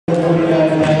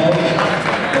149 pounds,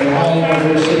 Ohio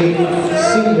University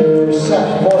senior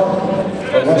Seth Morton.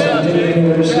 From West Virginia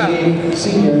University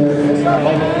senior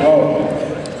Mike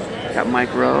Rowe. Got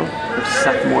Mike Rowe or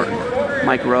Seth Morton.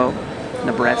 Mike Rowe,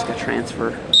 Nebraska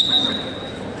transfer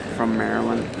from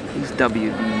Maryland. He's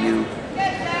WVU.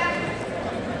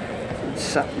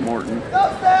 Seth Morton.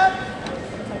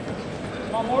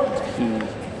 He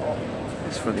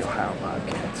is for the Ohio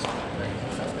Bobcats.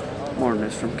 Morton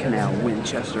is from Canal,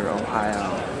 Winchester,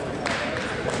 Ohio.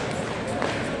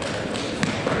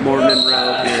 Morton and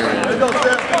Rowe here. Let's go,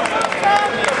 Seth.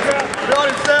 Get on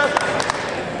it, Seth.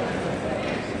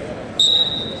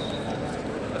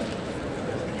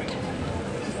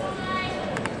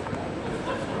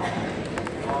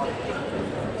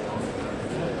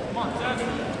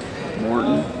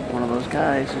 Morton, one of those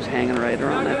guys who's hanging right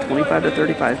around that 25 to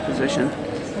 35 position.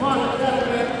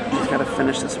 He's got to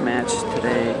finish this match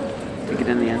today to get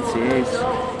in the NCAAs.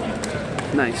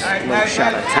 Nice little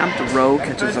shot attempt. Rowe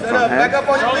catches the front head. Back up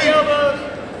on your feet.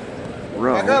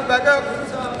 Rowe. Back up.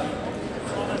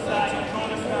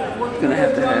 He's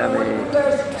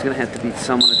gonna have to beat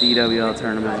someone at the EWL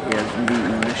tournament he hasn't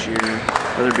beaten this year,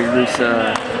 whether it be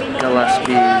Rusa,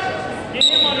 Gillespie,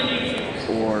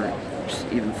 or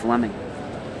even Fleming.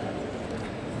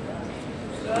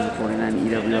 149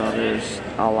 EWL, there's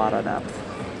a lot of depth.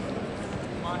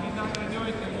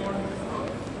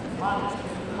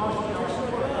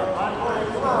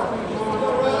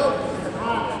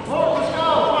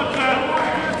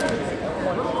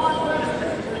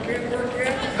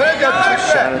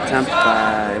 Shot attempt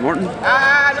by Morton.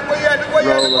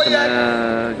 Rowe looking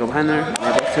to go behind there.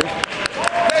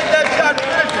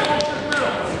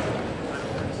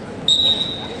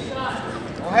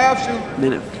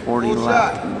 Minute 40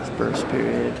 left in this first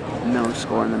period. No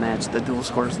score in the match. The dual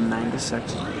score is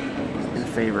 9-6 in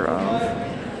favor of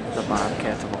the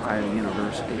Bobcats of Ohio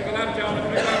University.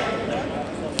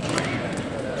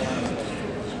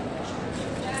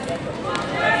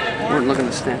 Morton looking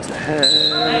to snatch the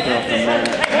head off the mat.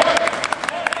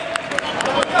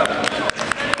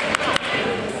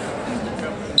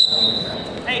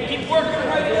 Hey, keep working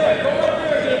right there. Go right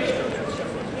there.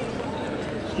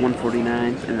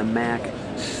 149 and the MAC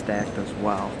stacked as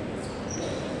well.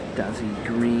 Duzzy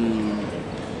Green.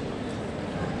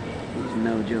 He's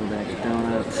no Joe Back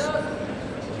Donuts.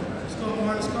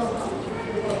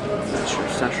 Not sure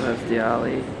Central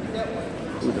FDLE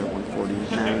who their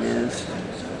 149 is.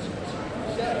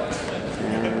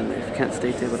 And if Kent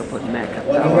State's able to put Matt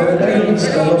Capella there.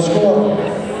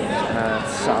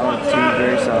 Solid team,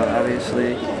 very solid,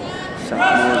 obviously. Seth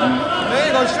Morton. He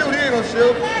ain't gonna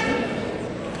shoot.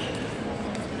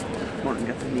 Morton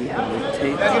got the knee heavily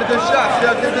taped. Get a good shot,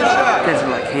 Seth. Get a good shot. Guys are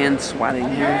like hand swatting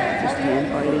here, just hand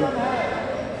fighting.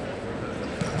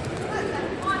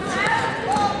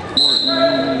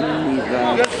 Morton, knee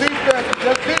drop. Just defense,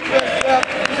 Seth.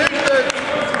 Defense.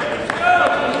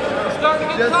 Starting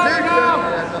to get Just tired now.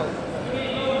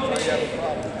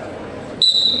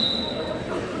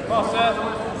 Come on, Seth.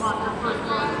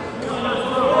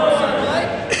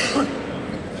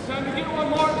 Time to get one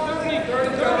more. 30.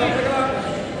 Time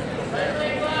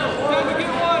to get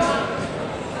one.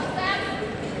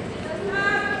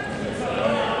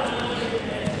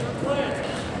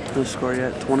 No score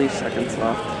yet, 20 seconds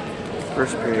left.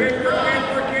 First period.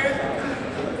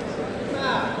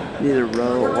 Neither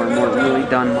Rowe or Morton really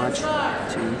done much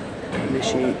to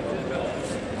initiate.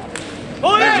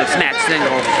 There's a snatch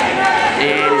single,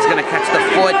 and he's gonna catch the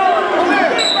foot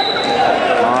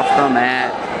off the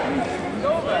mat.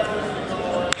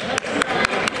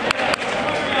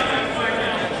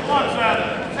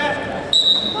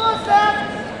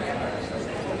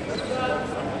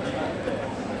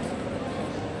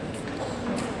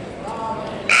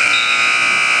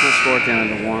 No score at the end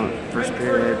of the first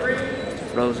period.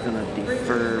 Rowe's gonna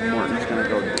defer. Morton's gonna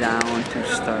go down to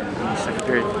start in the second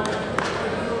period.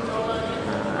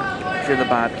 If you're the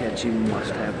Bobcats, you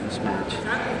must have this match.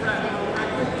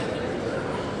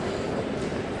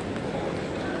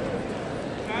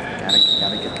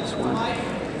 Gotta get this one.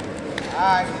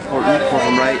 Morton pulls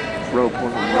him right. Rowe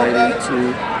pulls him right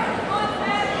into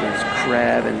his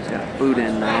crab, and he's got a boot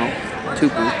in now. 2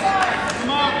 boots.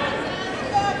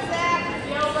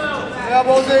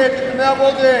 Elbows in.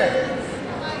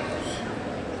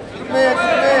 Come in.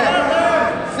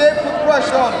 Sit with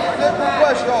pressure on him.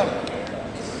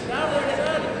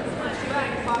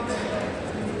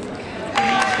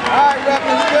 All right, ref,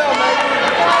 let's go, man.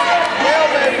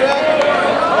 Stalemate, bro.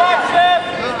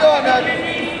 Let's go, man.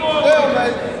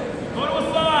 Stalemate. Go to a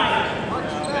side.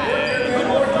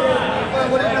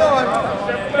 What are you doing? What are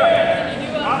you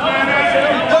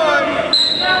doing?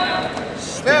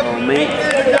 Stable mate.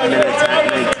 Minutes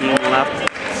at 19 left.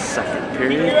 Second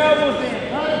period.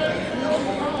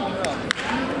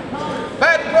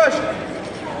 Back push.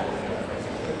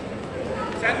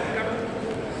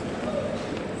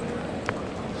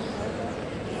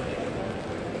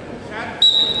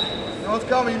 You know it's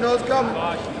coming, you know it's coming.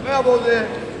 Elbows in.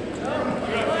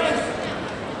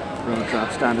 Rowe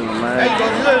drops down to the leg. There you go,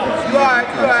 you alright,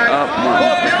 you alright. Up,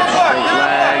 Morton. Straight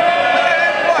leg.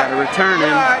 Gotta return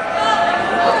him.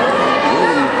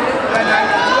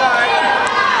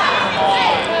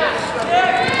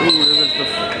 Ooh, there was the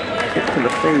hit to the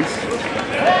face.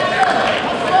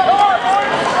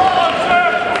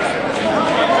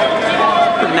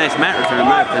 Pretty nice mat return in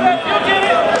my opinion.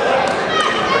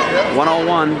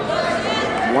 101.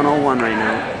 101 right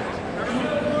now.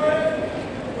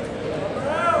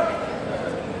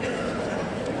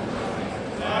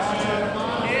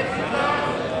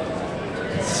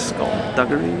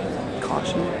 Skullduggery?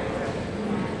 Caution?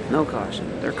 No caution.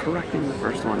 They're correcting the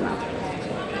first one now.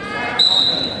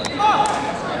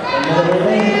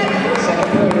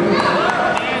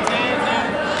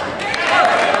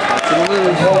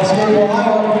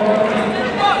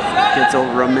 Gets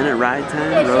over a minute ride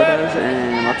time, Rowe does,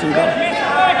 and lets him go.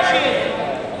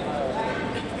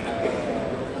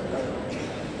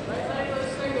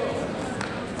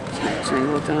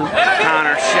 Single time.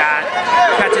 Counter shot.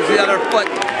 Catches the other foot.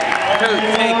 Two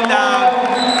takedown.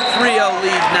 3-0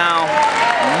 lead now.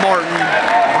 Morton,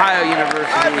 Ohio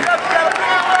University.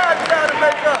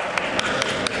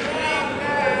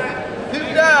 Keep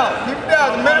it down. Keep it down.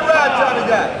 The minute ride time we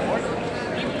got.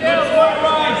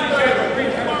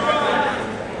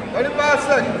 35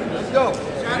 seconds. Let's go.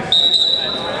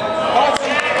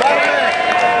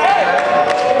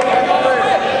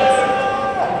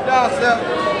 Down, Seth.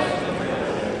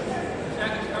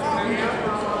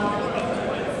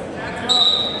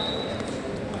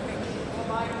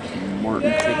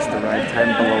 Morton takes the ride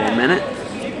time below a minute.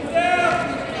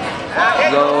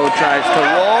 Rowe tries to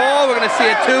roll. We're going to see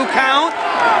a 2 count.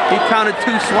 He counted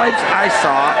 2 swipes. I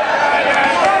saw.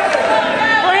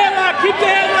 Keep the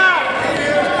hand locked.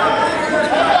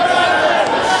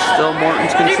 Still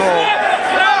Morton's control.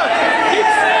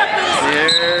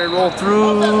 Here, roll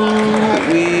through.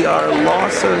 We are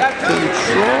loss of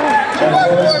control.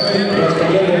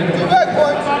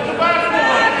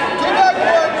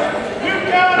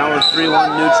 Now we're 3-1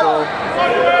 neutral.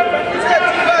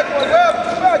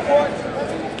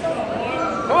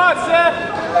 Come on, Seth.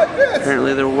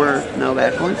 Apparently there were no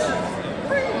back points.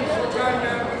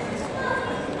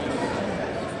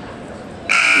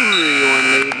 3-1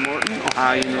 lead Morton,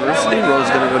 Ohio University. Rowe's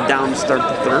going to go down to start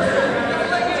the third.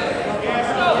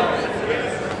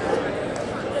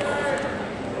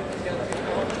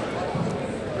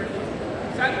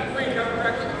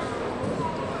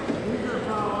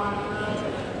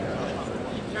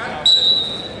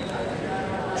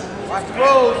 Watch the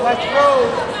road, watch the road.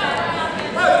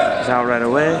 He's out right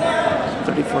away.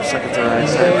 34 seconds of ride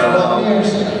time.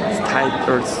 It's tied,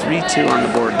 or it's 3-2 on the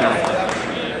board now.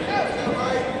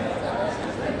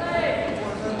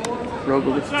 Rowe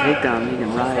gets the takedown. He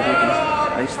can ride. He can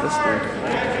ice this thing.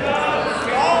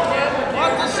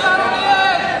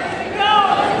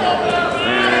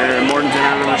 There, Morton's in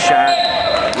on the shot.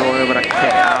 Rowe able to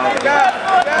kick out.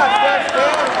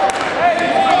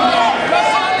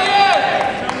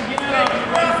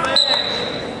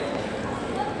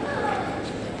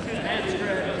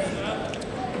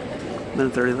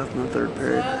 Minute 30 left in the third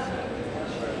period.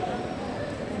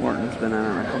 Morton's been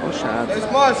on a couple of shots. It's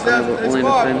smart, Steph. It's only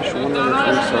smart. to finish 1 of the 3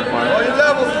 so far. On your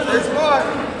level. It's smart.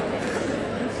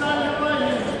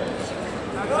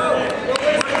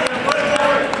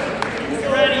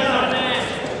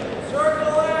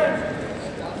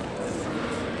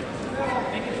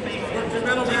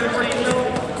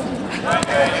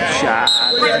 Shot.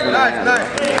 Nice, nice.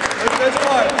 It's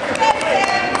smart.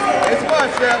 It's smart,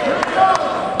 Steph.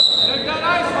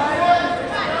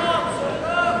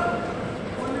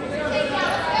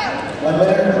 1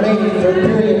 minute remaining, third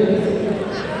period.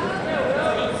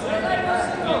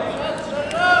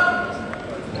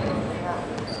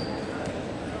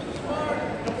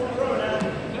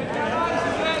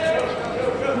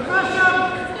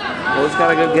 Rowe's got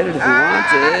to go get it if he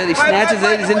wants it. He snatches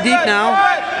it. He's in deep now.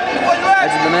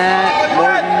 Edge of the mat.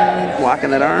 Morton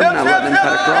blocking that arm, not letting him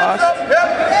cut across.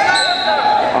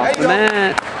 Off the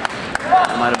mat.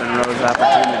 That might have been Rowe's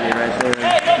opportunity right there.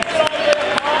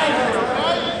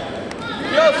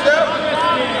 Yo, Steph.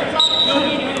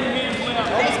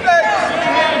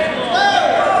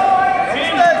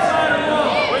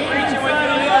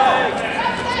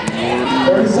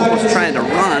 Morton was trying to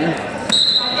run.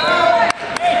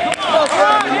 Come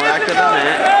on,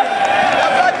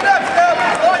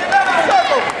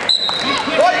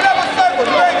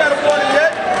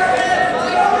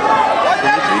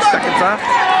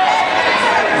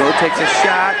 takes a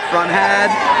shot, front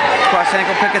head, cross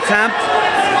ankle pick attempt.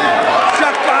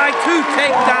 Shot by, 2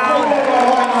 takedown.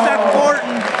 Seth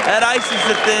Morton. That ices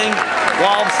the thing.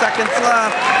 12 seconds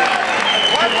left.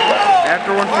 After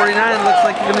 149, it looks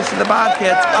like you're going to see the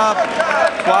Bobcats up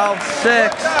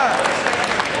 12-6.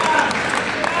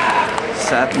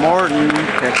 Seth Morton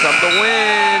picks up the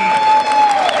win.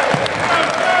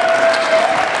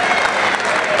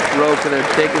 Rowe could have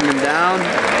taken him down.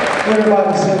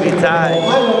 Be tied.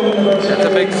 That's a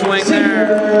big swing there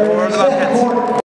for the Bobcats.